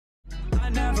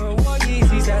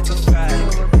that's a fact.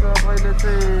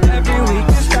 Every week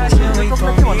is fashion week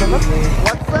for me.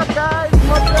 What's up guys?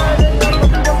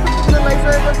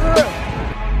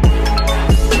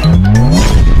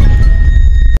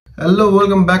 Hello,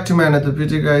 welcome back to my another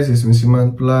video guys. It's me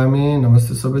PULAMI.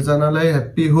 Namaste सबैजनालाई.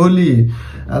 Happy Holi.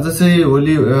 आज चाहिँ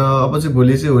होली अब चाहिँ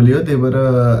भोलि चाहिँ होली हो, त्यही भएर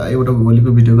एउटा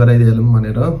होलीको भिडियो गराइदिएलौँ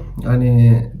भनेर अनि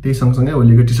त्यही सँगसँगै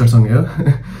होलीको टी-शर्ट सँगै हो।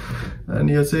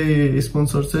 अनि यो चाहिँ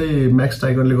स्पोन्सर चाहिँ म्याक्स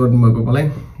टाइगरले गर्नुभएको मलाई,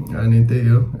 अनि त्यही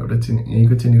हो, एउटा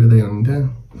यहीँको चिनीको दाइ हुनुहुन्थ्यो,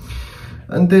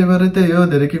 अनि त्यही भएर त्यही हो,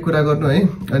 धेरै के कुरा गर्नु है।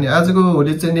 अनि आजको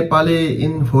होली चाहिँ नेपाली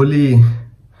इन होली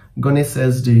गणेश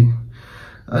एसडी,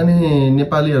 अनि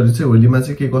नेपालीहरु चाहिँ होलीमा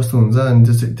चाहिँ के कस्तो हुन्छ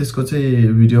अनि त्यसको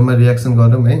चाहिँ भिडियोमा रियाक्सन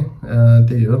गरौँ है।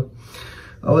 त्यही हो,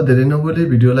 अब धेरै नबोली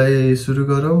भिडियोलाई सुरु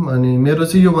गरौँ। अनि मेरो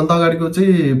चाहिँ यो भन्दा अगाडिको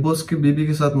चाहिँ बोस की बीबी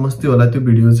के साथ मस्ती होला त्यो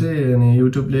भिडियो चाहिँ अनि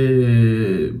युट्युबले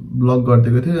ब्लग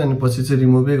गरिदिएको थियो, अनि पछि चाहिँ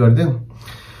रिमुभै गरिदियो।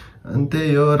 अनि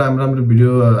त्यही हो, राम्रो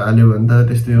भिडियो हाल्यो भने त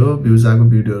त्यस्तै हो, भ्युज आएको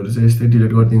भिडियोहरु चाहिँ यस्तै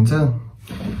डिलिट गरिदिन्छ।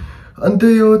 अनि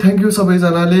त्यही हो, थ्यांक यू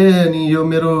सबैजनाले। अनि यो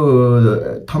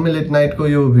मेरो थम्बनेल एट नाइटको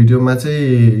यो भिडियोमा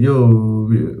चाहिँ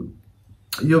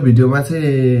यो भिडियोमा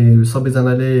चाहिँ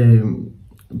सबैजनाले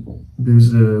भ्युज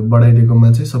बढाइदिएकोमा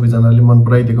चाहिँ सबैजनाले मन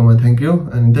पराइदिएकोमा थ्यांक यू।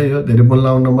 अनि त्यही हो, धेरै बोल्न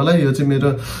आउन मलाई, यो चाहिँ मेरो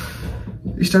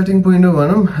स्टार्टिङ पोइन्ट हो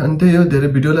भनौँ। अनि त्यही हो, धेरै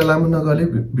भिडियोलाई लामो नगर्ने,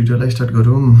 भिडियोलाई स्टार्ट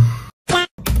गरौँ।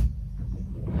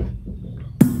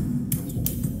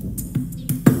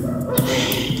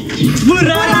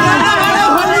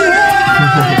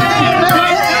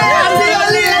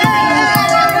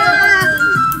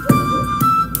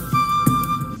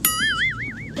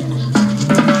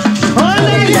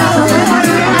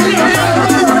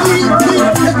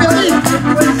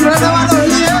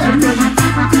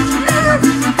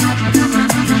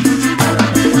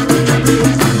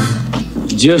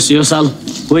 जोस यो साल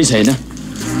कोही छैन।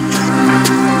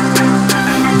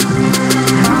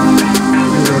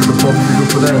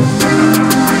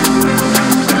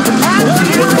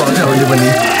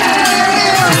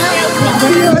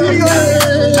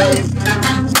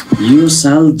 यो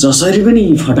साल जसरी पनि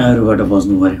फटाहरूबाट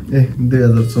बच्नु पर्यो।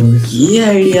 2024 के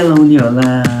आइडिया लाउने होला?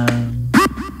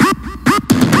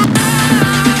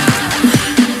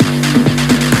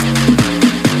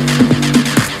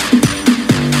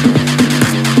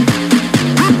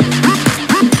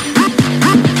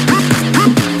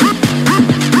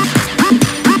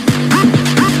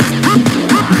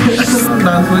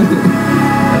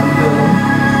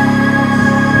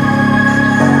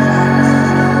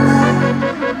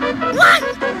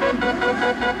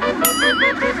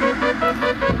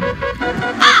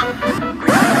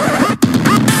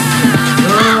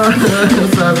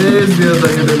 Sabes Dios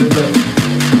que te está.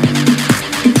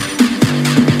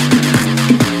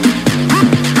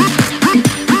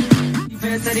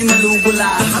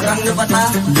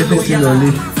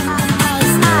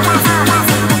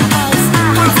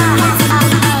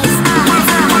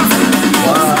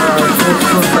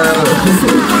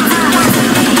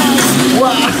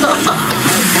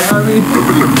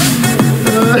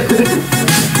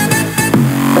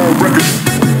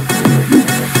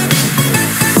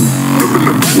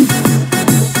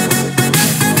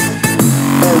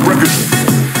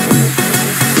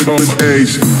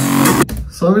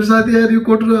 Samir साथी यार, यो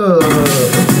कोट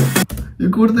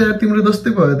त यार तिम्रो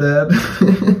जस्तै भयो त यार।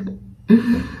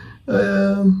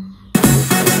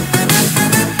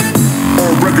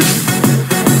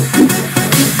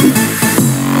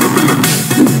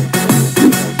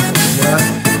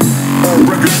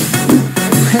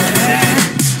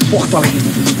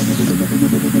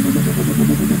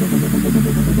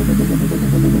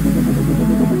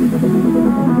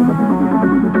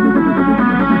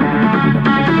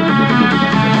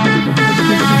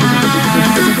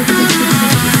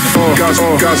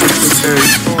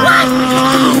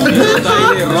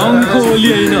 रङको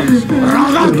होली हैन,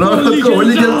 रङको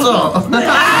होली खेल्छ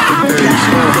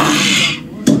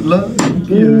ल।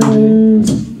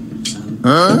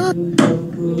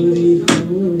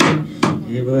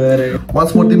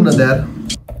 Once more team na there.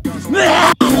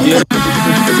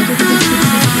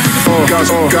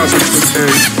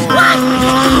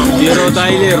 तेरो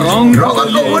दाइले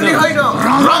रङको होली हैन,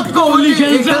 रङको होली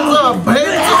खेल्छ भाइ।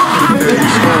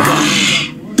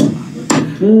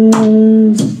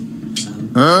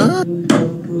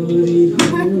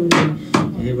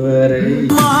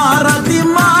 हमारा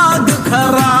दिमाग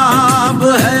खराब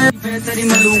है, तेरी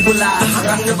मलू बुला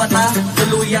रंग बता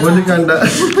होली कांडा।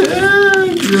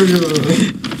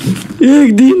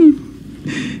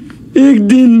 एक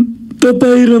दिन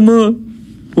तपाईं र म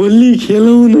होली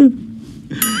खेलौँ न,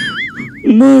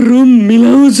 म रुम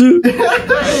मिलाउँछु।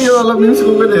 यो वाला मिम्स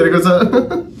को पनि हेरेको छ।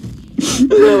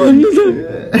 भन्नु त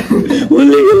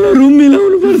होली खेल्न रुम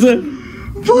मिलाउनु पर्छ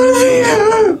होली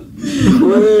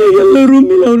खेल्न रुम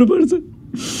मिलाउनु पर्छ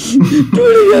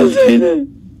टोडी गाल छैन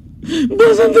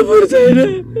बसन्तपुर छैन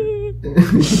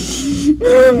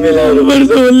रुम मिलाउनु पर्छ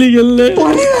होली खेल्न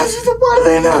परिरासी त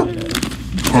पर्दैन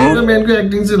मेनको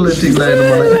एक्टिङ चाहिँ ठिक लागेन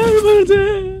मलाई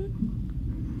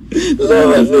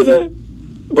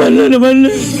भन्नु न भन्नु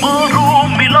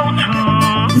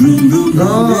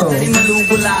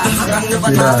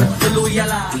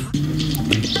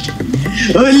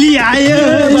होली आयो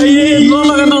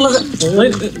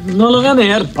नलगा न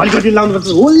यार अलिकति लाउनु पर्छ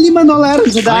होलीमा नलाएर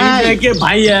हुन्छ दाइ के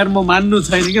भाइ यार म मान्नु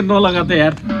छैन के नलगा त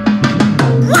यार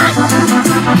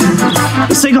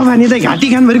त्यसैको भने त घाँटी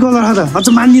खानभरि कलर त अझ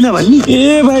मान्दिन भन्ने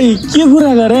ए भाइ के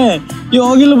कुरा गरे यो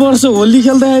अघिल्लो वर्ष होली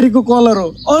खेल्दाखेरिको कलर हो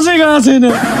अझै गएको छैन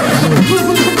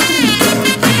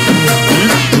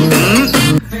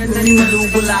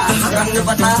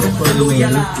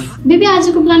बेबी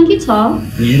आजको प्लान के छ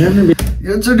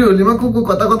योचोटि होलीमा को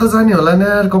कता कता जाने होला नि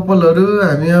यार कपालहरू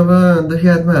हामी अब देखि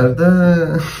आत्माहरू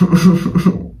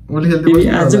त होली खेल्दै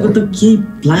आजको त केही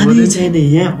प्लानै छैन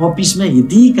यहाँ अफिसमा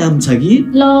यति काम छ कि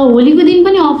ल होलीको दिन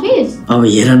पनि अफिस अब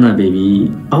हेर न बेबी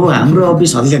अब हाम्रो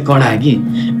अफिस हल्का कडा कि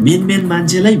मेन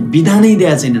मान्छेलाई बिदा नै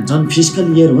दिएको छैन झन्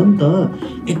फिस्कल इयर हो नि त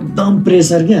एकदम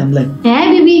प्रेसर के हामीलाई हे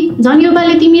बेबी झन् यो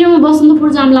पाले तिमी र म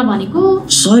बसन्तपुर जामला भनेको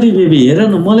सरी बेबी हेर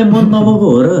न मलाई मन नभएको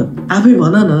हो र आफै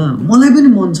भन न मलाई पनि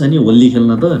मन छ नि होली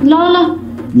खेल्न त ल ल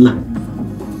ल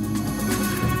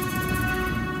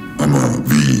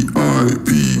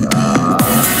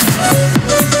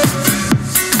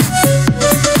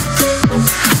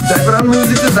ब्याकग्राउन्ड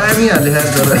म्युजिक चाहिँ दामी हाले यार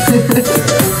तर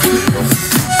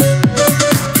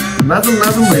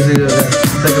नाचौँ भइसक्यो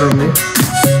ब्याकग्राउन्ड नै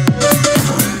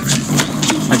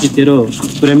साथी तेरो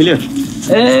कुरा मिल्यो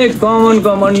ए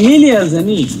कमन मिलिहाल्छ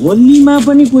नि होलीमा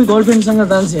पनि कोही गर्लफ्रेन्डसँग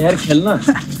जान्छ यार खेल्न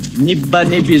निब्बा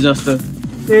निपी जस्तो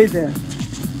त्यही त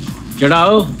केटा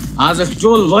हो आज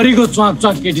चोलभरिको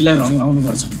च्वाक केटीलाई रङ लाउनु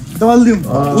पर्छ दल दिउँ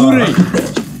पुरै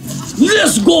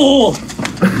लेट्स गो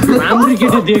राम्रो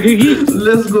केटी देख्यो कि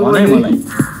लेट्स गो मलाई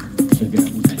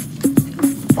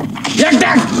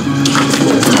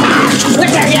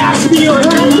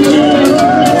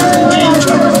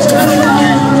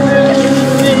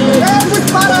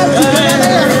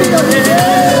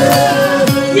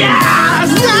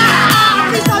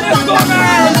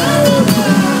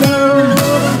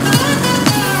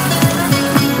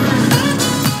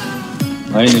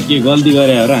होइन के गल्ती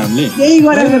गरे हो र हामीले केही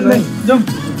गरेर जाउँ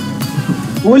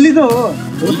होली त हो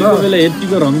होलीको बेला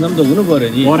यतिको रङझम त हुनु पर्यो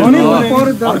नि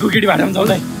अर्को केटी भाटामा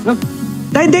जाउँदै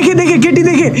दाइ देखे केटी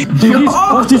देखे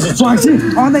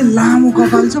अँ लामो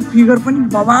कपाल छ फिगर पनि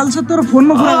बवाल छ तर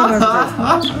फोनमा कुरा गरेर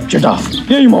केटा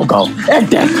यही मौका हो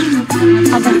एट्याक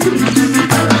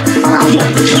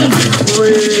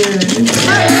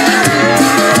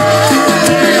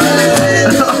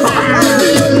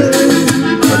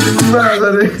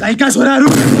दाइका छोराहरू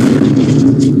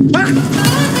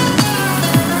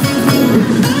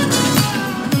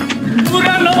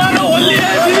पुरा नमानो होली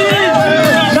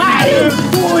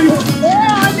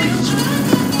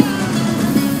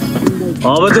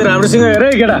अब चाहिँ राम्रोसँग हेर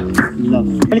है केटा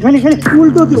खाली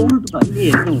उल्टो त्यो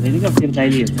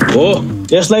हो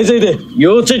यसलाई चाहिँ दे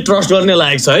यो चाहिँ ट्रस्ट गर्ने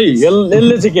लायक छ है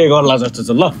यसले चाहिँ के गर्ला जस्तो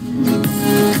छ ल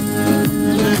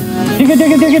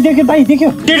देखे दाइ देख्यो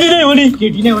केटी नै हो नि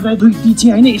केटी नै हो दाइ दुई पछि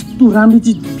होइन यस्तो राम्रो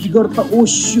चाहिँ फिगर त ओ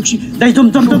सुक्सी दाइ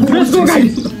जम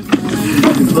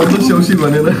छेउसी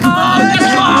भनेर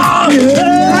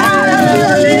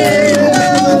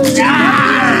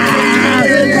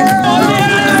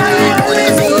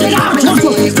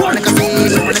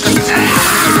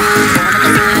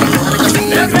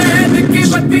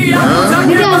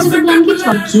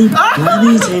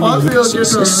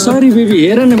सरी बेबी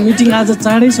हेर न मिटिङ आज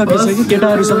चाँडै सकेछ कि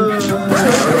केटाहरूसँग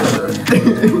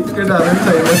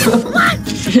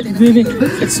बेबी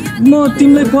म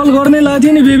तिमीलाई कल गर्नै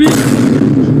लाग्थ्यो नि बेबी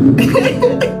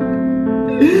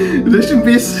रेस्ट इन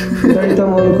पिस त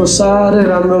मनको साह्रै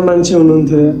राम्रो मान्छे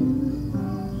हुनुहुन्थ्यो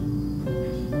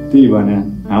त्यही भने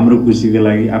हाम्रो खुसीको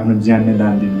लागि आफ्नो ज्यान नै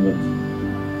दान दिनुभयो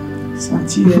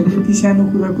साँच्ची यति सानो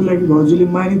कुराको लागि भाउजूले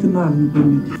मानि त नहाल्नु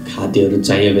पर्ने खाद्यहरू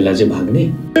चाहिए बेला चाहिँ भाग्ने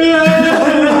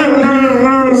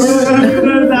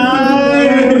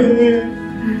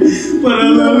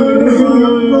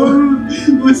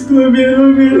उसको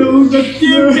मेरो कति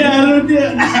प्यारो थियो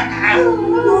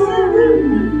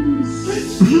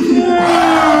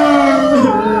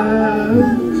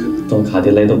त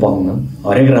खाद्यलाई त पाउन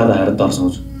हरेक रात आएर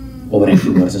तर्साउँछु ओभर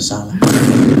एक्टिङ गर्छ साला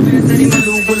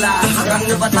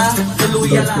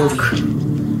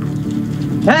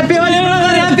happy Holi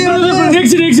brother happy Holi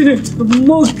एकछिन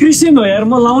म क्रिस्चियन हो यार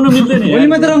म लाउन मिल्दैन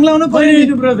होलीमा त रङ लाउनु पर्यो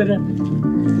नि ब्रदर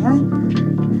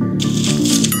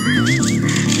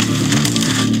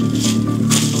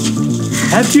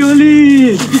ह्यापी होली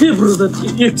ब्रदर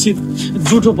एकछिन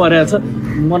जुठो परेको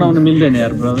छ मनाउन मिल्दैन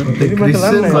यार ब्रदर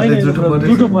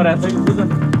जुठो परेको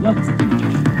छ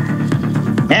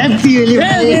ह्यापी होली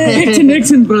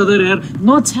एकछिन ब्रदर यार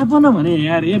नछ्याप न भने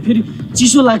यार यहाँ फेरि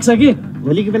चिसो लाग्छ कि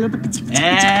होलीको बेला त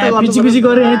पिची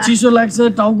गरे यहाँ चिसो लाग्छ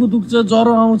टाउको दुख्छ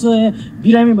ज्वरो आउँछ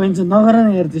बिरामी भइन्छ नगर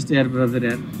न यार त्यस्तो यार ब्रदर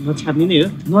यार नछ्याप्ने नै हो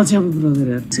नछ्याप ब्रदर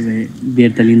यार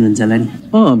बियर त लिनुहुन्छ होला नि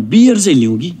बियर चाहिँ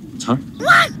लिउँ कि छ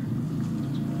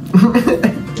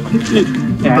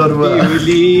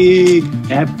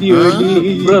ह्यापी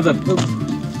होली ब्रदर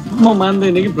म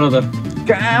मान्दैन कि ब्रदर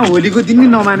कहाँ होलीको दिन नि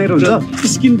नमानेर हुन्छ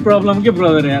स्किन प्रब्लम के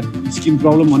ब्रदर यार स्किन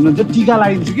प्रब्लम भन्नुहुन्छ टीका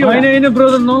लगाइदिन्छु कि होइन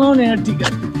ब्रदर नलाउने यार टीका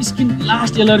स्किन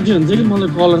लास्ट एलर्जी हुन्छ कि मलाई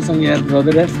कलरसँग यार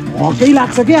ब्रदर यार हकै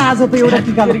लाग्छ कि आज त एउटा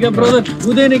टीका ब्रदर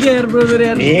हुँदैन कि यार ब्रदर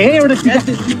यार एउटा टीका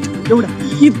एउटा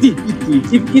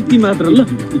यति मात्र ल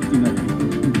यति मात्र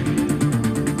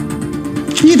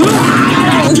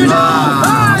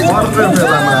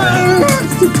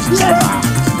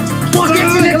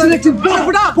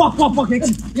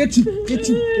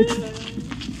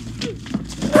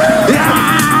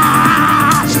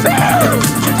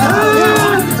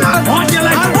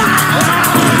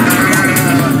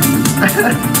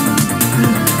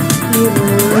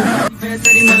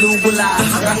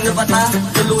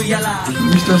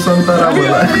मिस्टर सन्तरा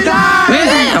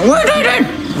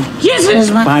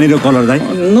पानी र कलर दाइ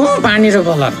नो पानी र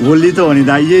कलर होली त हो नि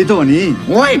दाइ यही त हो नि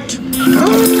वाइट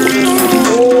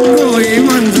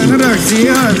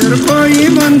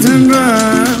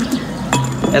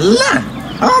ल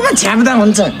अब छ्याप्दा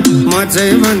हुन्छ म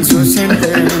चाहिँ भन्छु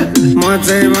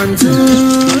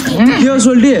के हो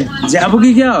सोल्टी झ्यापो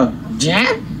कि क्या हो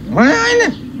झ्याप होइन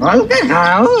हल्का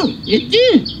खाऊ यति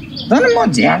तर म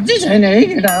झ्याप चाहिँ छैन है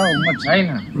केटा हो म छैन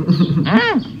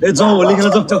ए जाउँ होली खेल्न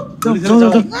जाउँ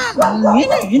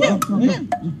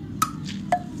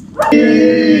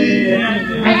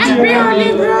happy Holi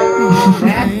bro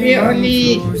happy Holi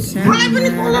मलाई पनि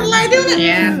कलर लगाइदेऊ न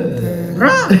यार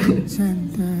bro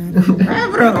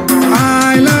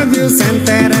I love you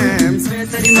Santaram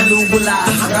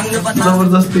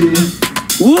जबरजस्ती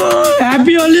ओ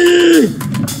ह्याप्पी होली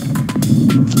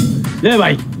ए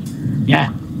भाइ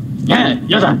यहाँ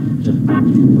यता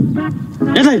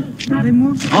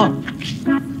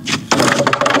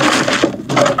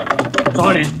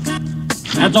चढे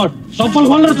यहाँ चढ चप्पल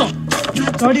खोलेर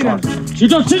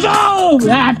छिटो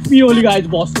ह्याप्पी होली गाइज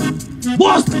बस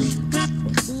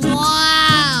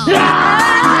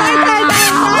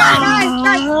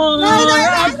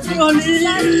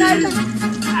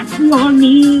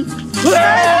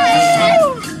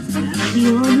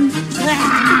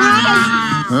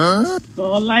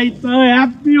तँलाई त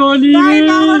ह्याप्पी होली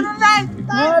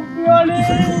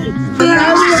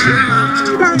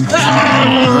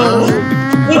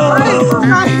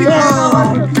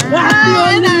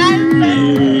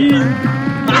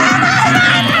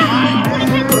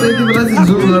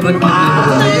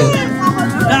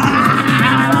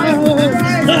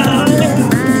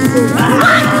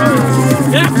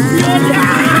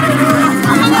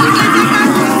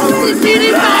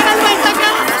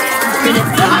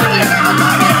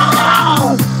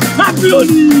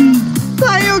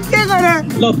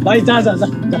ल भाइ जा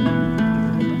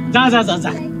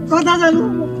कता जानु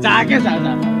जा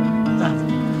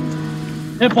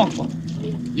ए पक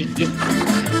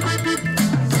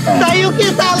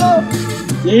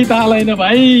यही ताल होइन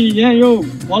भाइ यहाँ यो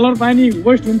कलर पानी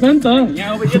वेस्ट हुन्छ नि त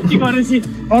यहाँ अब यति गरेपछि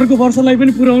अर्को वर्षलाई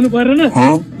पनि पुर्याउनु परेन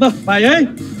ल भाइ है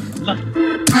ल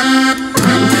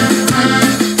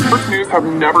Sports news have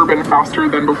never been faster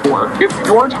than before. It's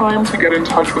your time to get in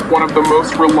touch with one of the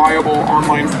most reliable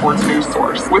online sports news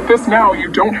source. With this now, you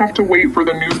don't have to wait for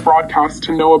the news broadcast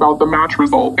to know about the match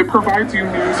result. It provides you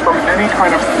news from any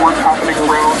kind of sports happening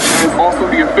around and is also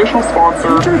the official sponsor.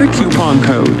 Enter the coupon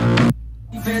code.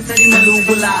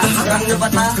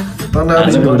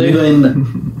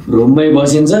 रुममै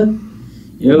बसिन्छ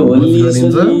यो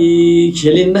होली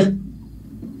खेलिन्न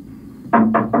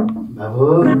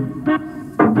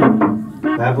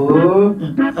बाबु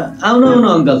आउनु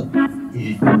uncle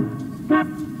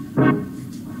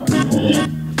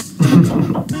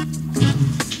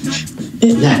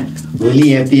Holi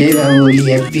happy है बाबु Holi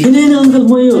happy होइन uncle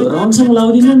म यो रङसँग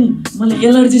लाउँदिनँ नि मलाई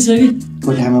एलर्जी छ कि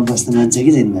कोठामा बस्न मान्छ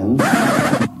कि छैन बाबु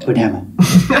कोठामा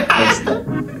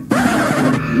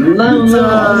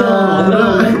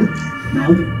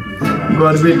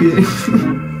घरबेटी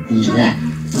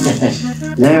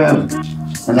ल बाबु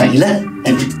राखिला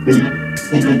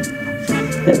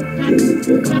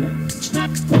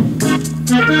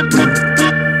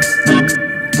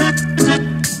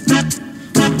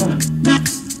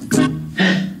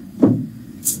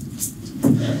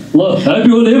ल ह्यापी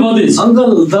होली बदिस अङ्कल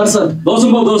दर्शन दर्शन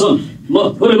भयो दर्शन ल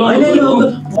थोरै ल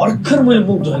भर्खर मैले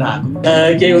मुख धोएर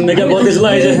आएको केही हुँदैन क्या बदिस ल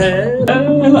आइज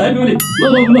ह्यापी होली ल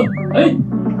है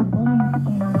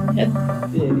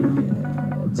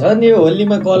झन् यो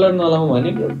होलीमा कलर नलाउँ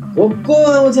भनेको को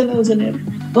आउँछ नि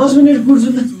 10 मिनट कुर्छु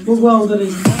त को आउँदो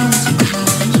रहेछ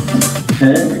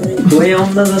कोही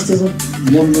आउँदा जस्तो छ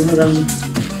मन राम्रो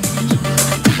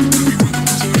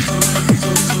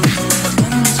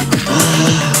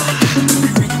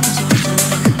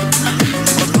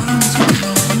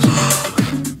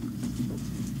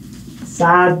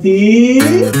साथी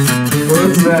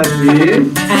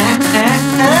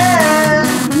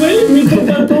मैले मिठो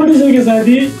तोडिसकेँ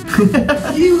साथी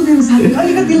के हुँदैन साथी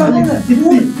अलिकति लगाउन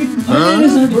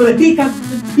टिका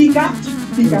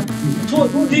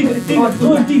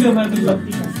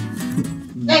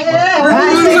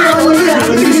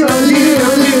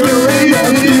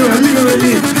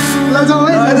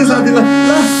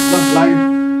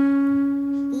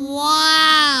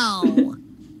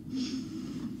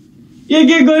एक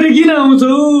गरी किन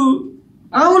आउँछौ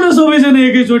आउन सबैजना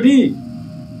एकैचोटि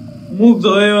मुख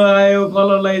धोयो आयो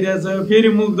कलर लगाइदिएछ फेरि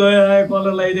मुख धोयो आयो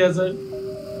कलर लगाइदिएछ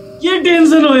के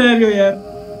टेन्सन हो यार यो यार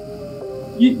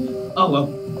अब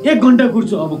 1 घन्टा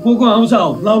कुर्छु अब को आउँछ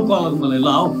आऊ लाउ कलर मलाई ल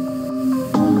आऊ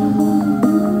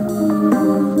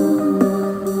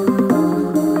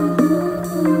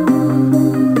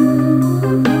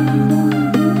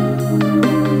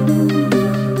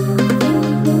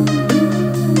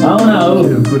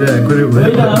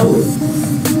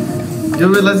यो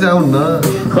बेला चाहिँ आउन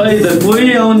खै त कोही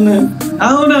आउन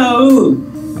आउन आऊ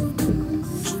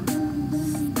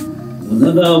हुन त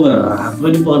अब हात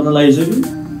पनि पर्न लागिसक्यो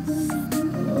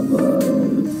अब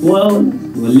को आउनु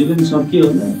होली पनि सकियो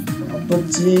होला अब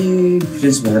चाहिँ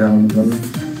फ्रेस भएर आउनु पर्यो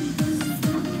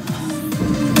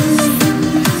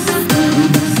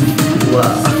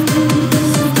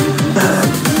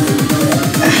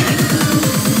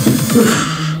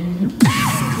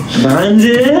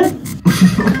भान्जे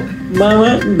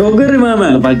मामा डोगर मामा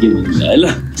भाग्य हुन्छ ल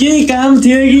केही काम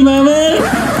थियो कि मामा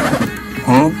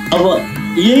अब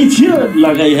यही थियो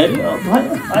लगाइहाल्यो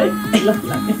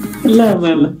ल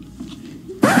मामा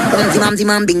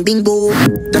Zimam bing bing boo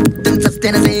dum dum सस्ते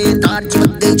से तार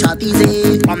चिपक गई छाती से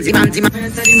जिमाम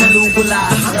तेरी मलूकुला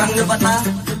रंग बता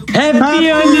हैप्पी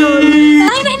होली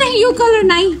नहीं यो कलर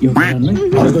नहीं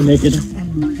अर्को लेके जा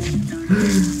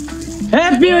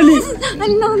हैप्पी होली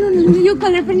नो यो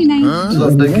कलर पनि नहीं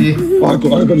अर्को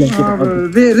लेके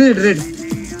रेड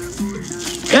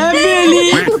हैप्पी होली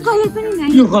यो कलर पनि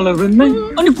नहीं यो कलर पनि नहीं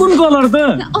अनि कुन कलर त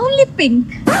ओन्ली पिंक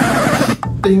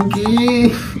पिंकी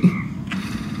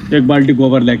एक बाल्टी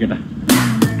गोबर लेके जा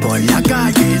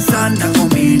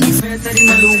तेरी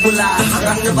मलूकुला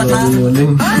रंग बता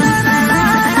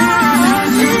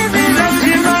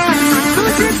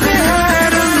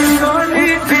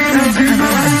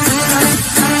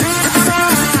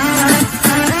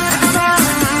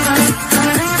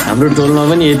हाम्रो टोलमा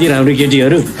पनि यति राम्रो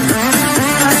केटीहरू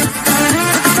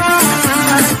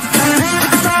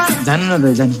जानु न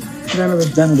दाइ जानु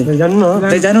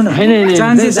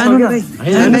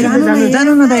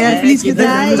न त यार प्लिज जानु न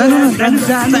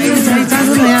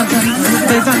यार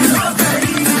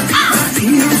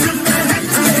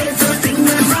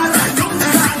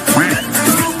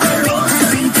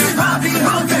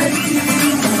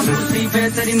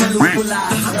तेरी मलूकुला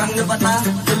रंग बता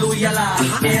चलू यला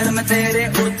एयर में तेरे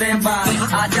उड़ते बाल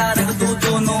आजा रख तू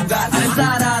दोनों गाल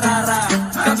सारा रा रा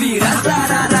कबीरा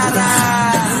सारा रा रा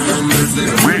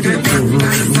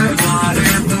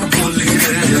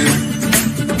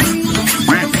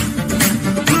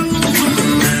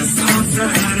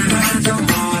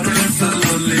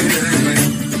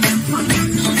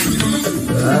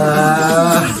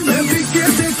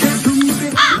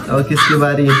अब किसकी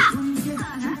बारी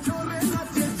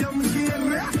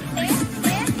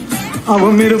अब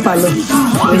मेरो पालो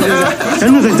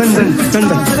चल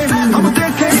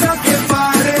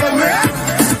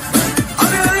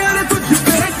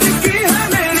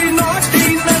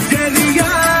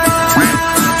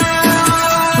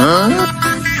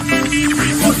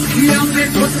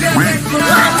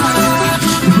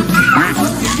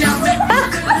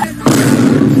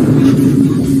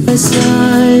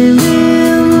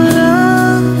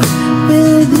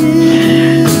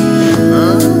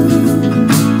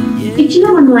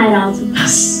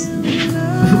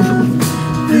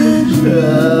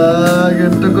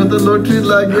घन्टाको त लोट्री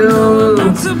लाग्यो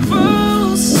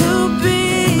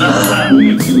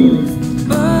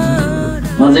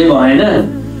अझै भएन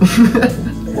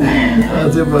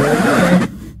अझै भएन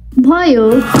भयो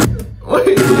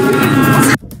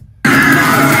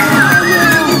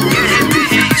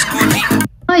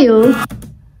भयो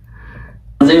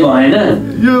अझै भएन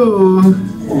यो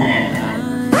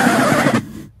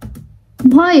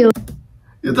भयो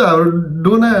यो त हाम्रो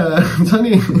डोना छ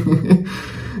नि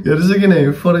हेर्नु चाहिँ किन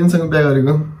फरेनसँग बिहा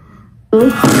गरेको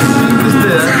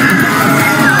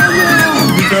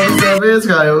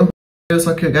खायो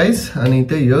सक्यो गाइस अनि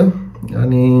त्यही हो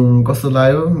अनि कस्तो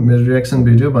लाग्यो मेरो रियाक्सन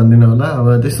भिडियो भनिदिनु होला अब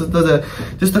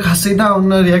त्यस्तो खासै त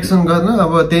आउन रियाक्सन गर्न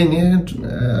अब त्यही नि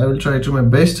I will try to my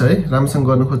best है राम्रोसँग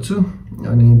गर्नु खोज्छु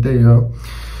अनि त्यही हो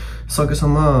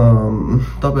सकेसम्म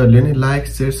तपाईँहरूले नि लाइक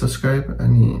सेयर सब्सक्राइब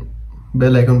अनि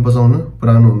बेल आइकन बजाउनु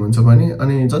पुराउनु हुनुहुन्छ भने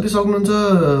अनि जति सक्नुहुन्छ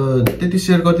त्यति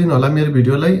सेयर गरिदिनु होला मेरो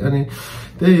भिडियोलाई अनि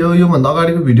त्यही हो योभन्दा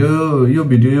अगाडिको भिडियो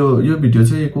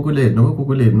चाहिँ कसले हेर्नुभयो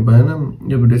कसले हेर्नु भएन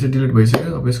यो भिडियो चाहिँ डिलिट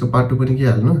भइसक्यो अब यसको पार्ट 2 पनि के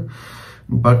हाल्नु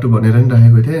पार्ट 2 भनेर नि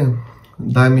राखेको थिएँ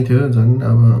दामी थियो झन्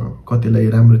अब कतिलाई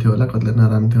राम्रो थियो होला कतिलाई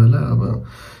नराम्रो थियो होला अब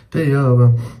त्यही हो अब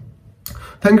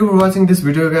thank you for watching this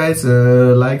video guys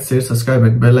like share subscribe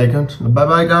and bell icon by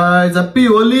by guys happy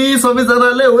Holi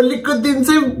सबैजनाले होलीको दिन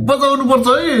चाहिँ बजाउनु पर्छ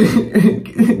है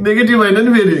नेगेटिभ होइन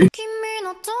नि फेरि